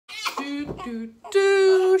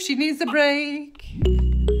She needs a break.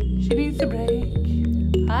 She needs a break.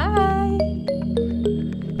 Hi.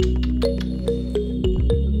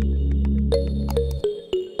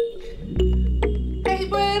 Hey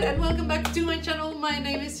Brad, and welcome back to my channel. My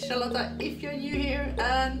name is Charlotta if you're new here,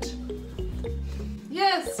 and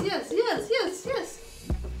yes,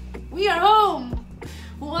 we are home.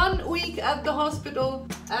 1 week at the hospital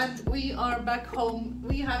and we are back home.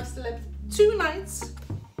 We have slept 2 nights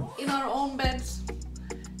in our own beds,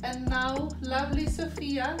 and now lovely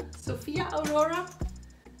Sophia, Aurora,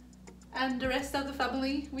 and the rest of the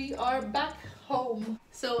family, we are back home.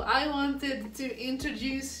 So I wanted to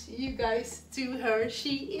introduce you guys to her.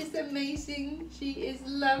 She is amazing, she is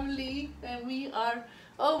lovely, and we are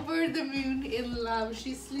over the moon in love.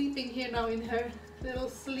 She's sleeping here now in her little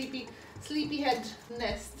sleepyhead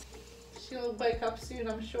nest. She'll wake up soon,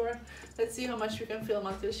 I'm sure. Let's see how much we can film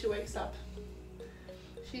until she wakes up.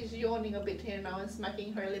 She's yawning a bit here now and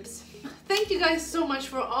smacking her lips. Thank you guys so much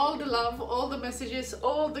for all the love, all the messages,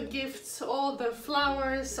 all the gifts, all the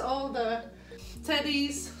flowers, all the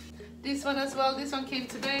teddies. This one as well, this one came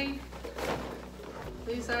today.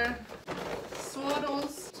 These are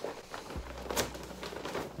swaddles.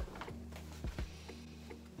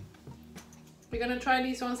 We're gonna try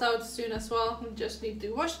these ones out soon as well. We just need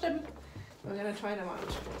to wash them. We're gonna try them out.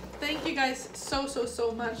 Thank you guys so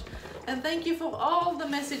much, and thank you for all the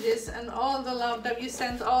messages and all the love that you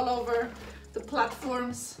sent all over the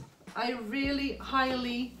platforms. I really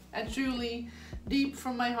highly and truly, deep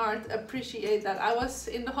from my heart, appreciate that. I was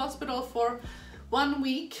in the hospital for 1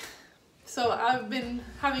 week, so I've been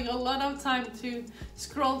having a lot of time to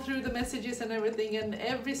scroll through the messages and everything, and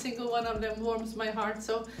every single one of them warms my heart.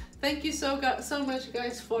 So thank you so much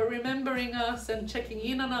guys for remembering us and checking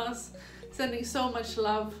in on us, sending so much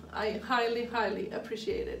love. I highly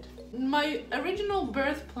appreciate it. My original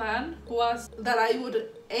birth plan was that I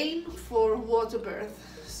would aim for water birth.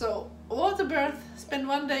 So water birth, spend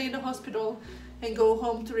 1 day in the hospital and go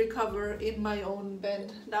home to recover in my own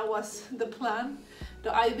bed. That was the plan,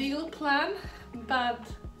 the ideal plan. But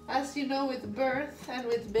as you know, with birth and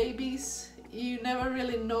with babies, you never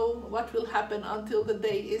really know what will happen until the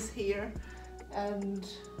day is here. And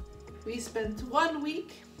we spent 1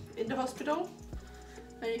 week in the hospital,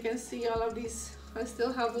 and you can see all of these. I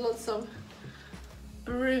still have lots of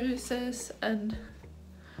bruises and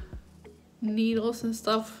needles and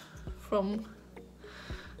stuff from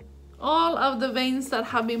all of the veins that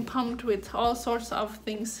have been pumped with all sorts of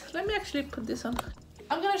things. Let me actually put this on.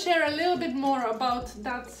 I'm gonna share a little bit more about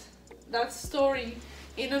that story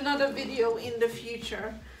in another video in the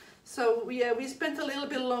future. So yeah, we spent a little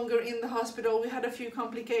bit longer in the hospital. We had a few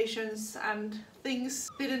complications and things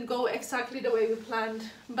didn't go exactly the way we planned,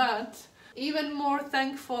 but even more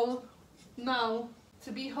thankful now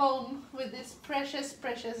to be home with this precious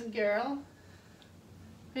girl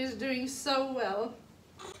who's doing so well,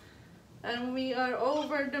 and we are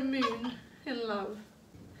over the moon in love.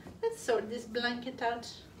 Let's sort this blanket out.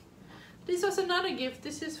 This was another gift.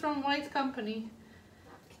 This is from White Company.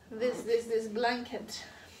 This blanket.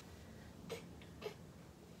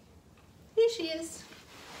 Here she is,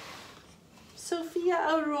 Sophia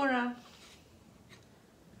Aurora.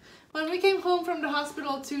 When we came home from the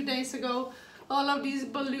hospital 2 days ago, all of these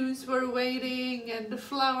balloons were waiting, and the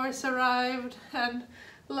flowers arrived, and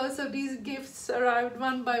lots of these gifts arrived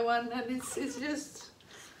one by one, and it's just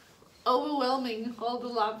overwhelming, all the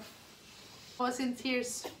love. I was in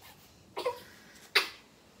tears.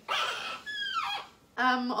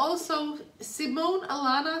 Also, Simone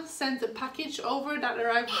Alana sent a package over that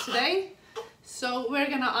arrived today. So we're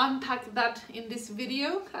gonna unpack that in this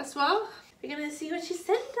video as well. We're gonna see what she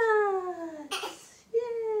sent us.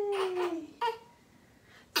 Yay!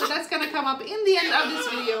 So that's gonna come up in the end of this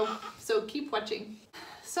video, so keep watching.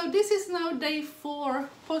 So this is now day 4,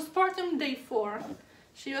 postpartum day 4.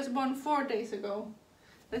 She was born 4 days ago.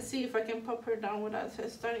 Let's see if I can pop her down without her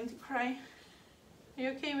starting to cry. Are you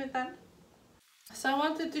okay with that? So I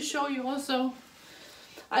wanted to show you also,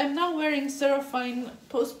 I'm now wearing Serafine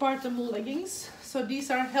postpartum leggings. So these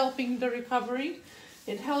are helping the recovery.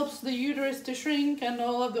 It helps the uterus to shrink and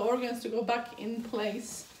all of the organs to go back in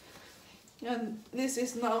place. And this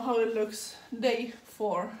is now how it looks day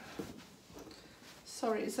 4.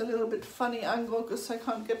 Sorry, it's a little bit funny angle because I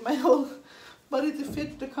can't get my whole body to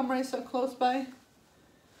fit. The camera is so close by.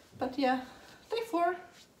 But yeah, day 4.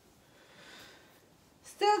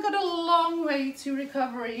 Still got a long way to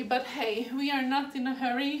recovery, but hey, we are not in a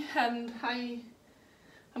hurry, and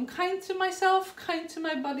I'm kind to myself, kind to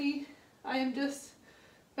my body. I am just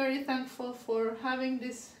very thankful for having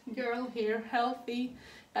this girl here healthy,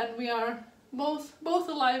 and we are both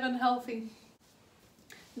alive and healthy.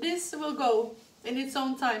 This will go in its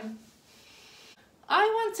own time. I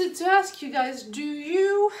wanted to ask you guys, do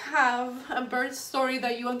you have a birth story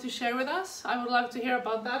that you want to share with us? I would love to hear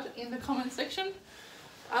about that in the comment section.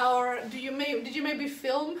 Or did you maybe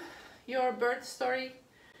film your birth story?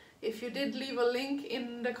 If you did, leave a link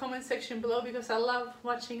in the comment section below, because I love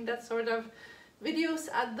watching that sort of videos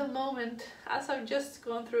at the moment, as I've just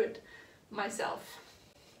gone through it myself.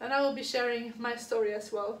 And I will be sharing my story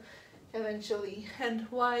as well eventually, and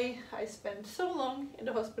why I spent so long in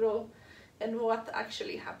the hospital and what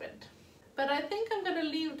actually happened. But I think I'm gonna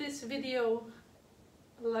leave this video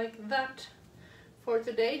like that for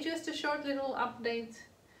today, just a short little update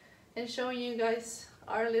and showing you guys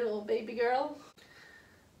our little baby girl.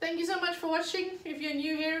 Thank you so much for watching. If you're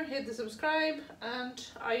new here, hit the subscribe, and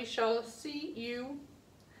I shall see you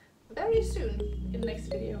very soon in the next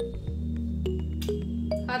video.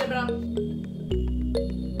 Ha det bra!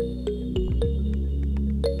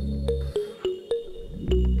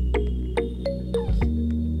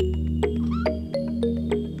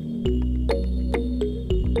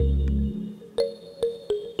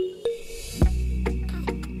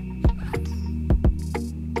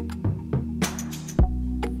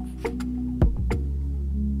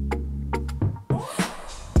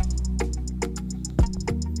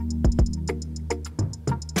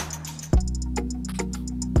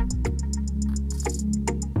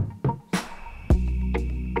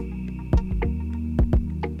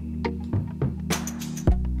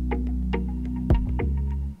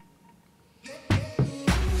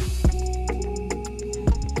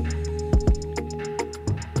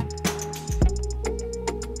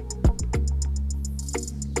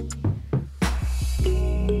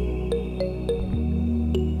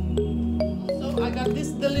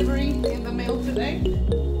 Delivery in the mail today,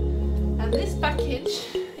 and this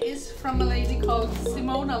package is from a lady called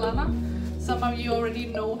Simone Alana. Some of you already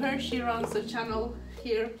know her. She runs a channel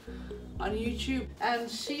here on YouTube, and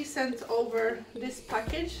she sent over this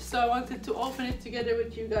package, so I wanted to open it together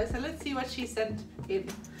with you guys, and let's see what she sent in.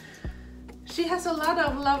 She has a lot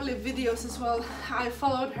of lovely videos as well. I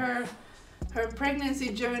followed her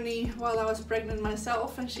pregnancy journey while I was pregnant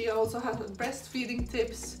myself, and she also has breastfeeding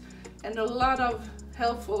tips and a lot of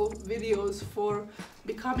helpful videos for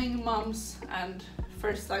becoming moms and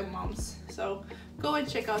first-time moms. So go and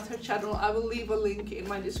check out her channel. I will leave a link in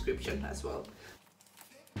my description as well.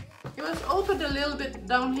 It was opened a little bit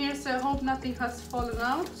down here, so I hope nothing has fallen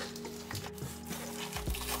out.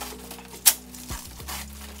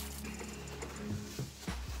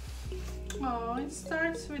 Oh, it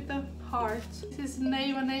starts with the heart. This is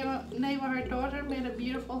Neva, her daughter, made a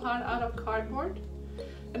beautiful heart out of cardboard.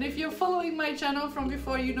 And if you're following my channel from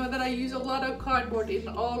before, you know that I use a lot of cardboard in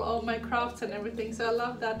all of my crafts and everything. So I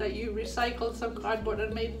love that you recycled some cardboard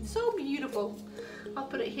and made it so beautiful. I'll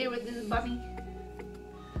put it here with this bunny.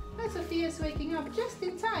 And Sophia's waking up just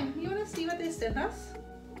in time. You want to see what they sent us?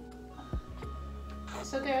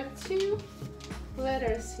 So there are two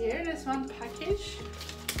letters here. There's one package.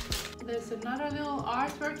 There's another little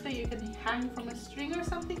artwork that you can hang from a string or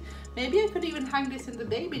something. Maybe I could even hang this in the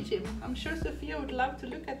baby gym. I'm sure Sophia would love to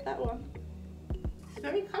look at that one. It's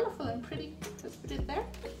very colorful and pretty. Let's put it there.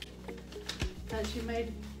 And she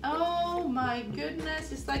made, oh my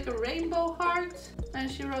goodness, it's like a rainbow heart. And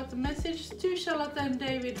she wrote a message to Charlotta and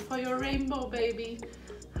David for your rainbow baby.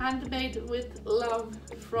 Handmade with love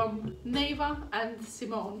from Neva and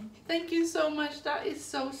Simone. Thank you so much, that is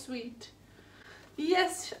so sweet.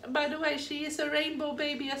 Yes, by the way, she is a rainbow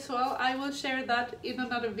baby as well. I will share that in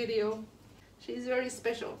another video. She's very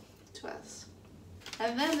special to us.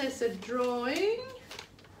 And then there's a drawing.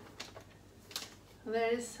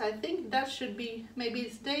 There's, I think that should be, maybe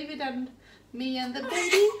it's David and me and the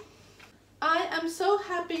baby. I am so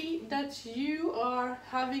happy that you are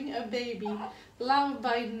having a baby. Loved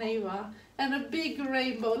by Neva. And a big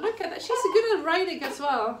rainbow. Look at that. She's good at writing as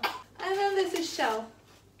well. And then there's a shell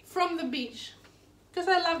from the beach. Because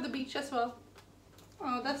I love the beach as well.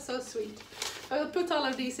 Oh, that's so sweet. I will put all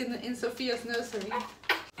of these in Sophia's nursery.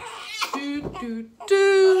 Do, do,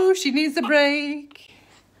 do. She needs a break.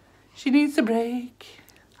 She needs a break.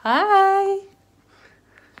 Hi.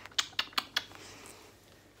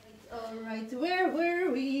 Alright, where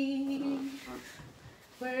were we?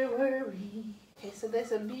 Where were we? Okay, so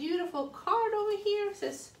there's a beautiful card over here. It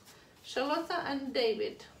says Charlotta and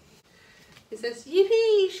David. It says,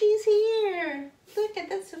 yippee, she's here. Look at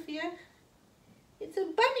that, Sophia. It's a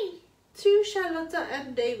bunny. To Charlotta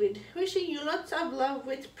and David, wishing you lots of love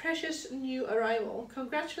with precious new arrival.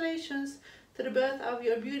 Congratulations to the birth of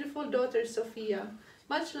your beautiful daughter, Sophia.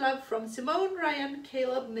 Much love from Simone, Ryan,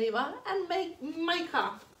 Caleb, Neva, and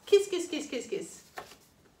Micah. Kiss, kiss, kiss, kiss, kiss.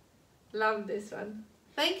 Love this one.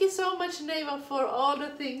 Thank you so much, Neva, for all the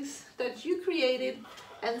things that you created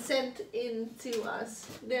and sent in to us.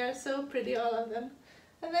 They are so pretty, all of them.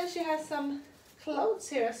 And then she has some clothes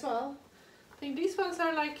here as well. I think these ones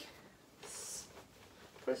are like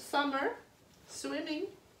for summer, swimming.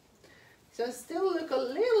 So still look a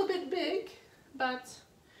little bit big, but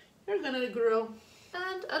you're gonna grow.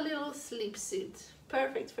 And a little sleep suit,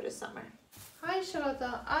 perfect for the summer. Hi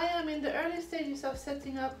Charlotta, I am in the early stages of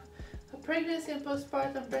setting up a pregnancy and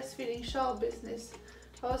postpartum breastfeeding shawl business.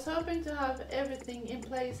 I was hoping to have everything in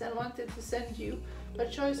place and wanted to send you a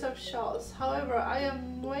choice of shawls. However, I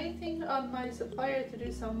am waiting on my supplier to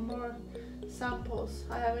do some more samples.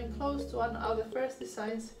 I have enclosed one of the first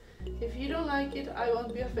designs. If you don't like it, I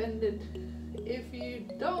won't be offended. If you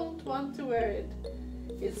don't want to wear it,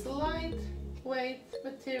 it's lightweight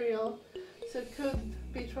material, so it could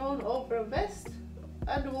be thrown over a vest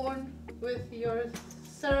and worn with your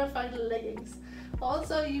certified leggings.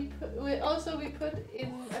 Also, we put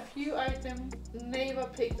in a few items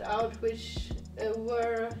Neva picked out, which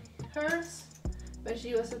were hers when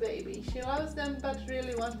she was a baby. She loves them, but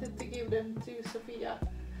really wanted to give them to Sophia.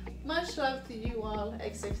 Much love to you all,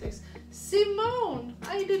 XXX. Simone,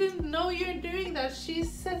 I didn't know you're doing that.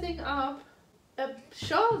 She's setting up a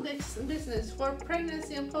shawl business for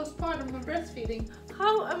pregnancy and postpartum and breastfeeding.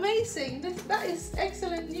 How amazing! That is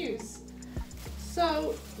excellent news.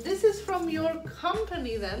 So this is from your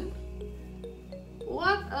company then.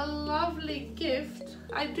 What a lovely gift.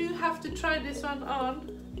 I do have to try this one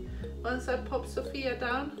on once I pop Sophia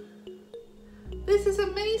down. This is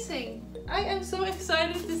amazing. I am so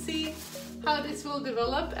excited to see how this will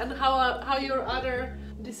develop and how your other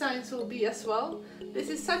designs will be as well. This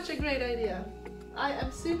is such a great idea. I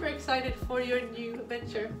am super excited for your new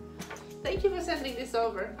venture. Thank you for sending this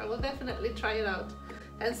over. I will definitely try it out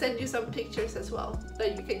and send you some pictures as well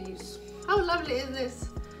that you can use. How lovely is this?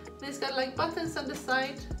 And it's got like buttons on the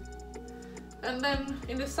side, and then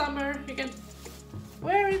in the summer you can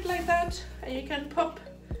wear it like that and you can pop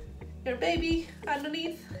your baby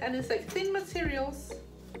underneath, and it's like thin materials,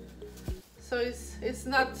 so it's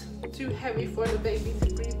not too heavy for the baby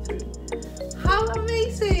to breathe through. How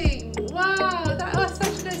amazing!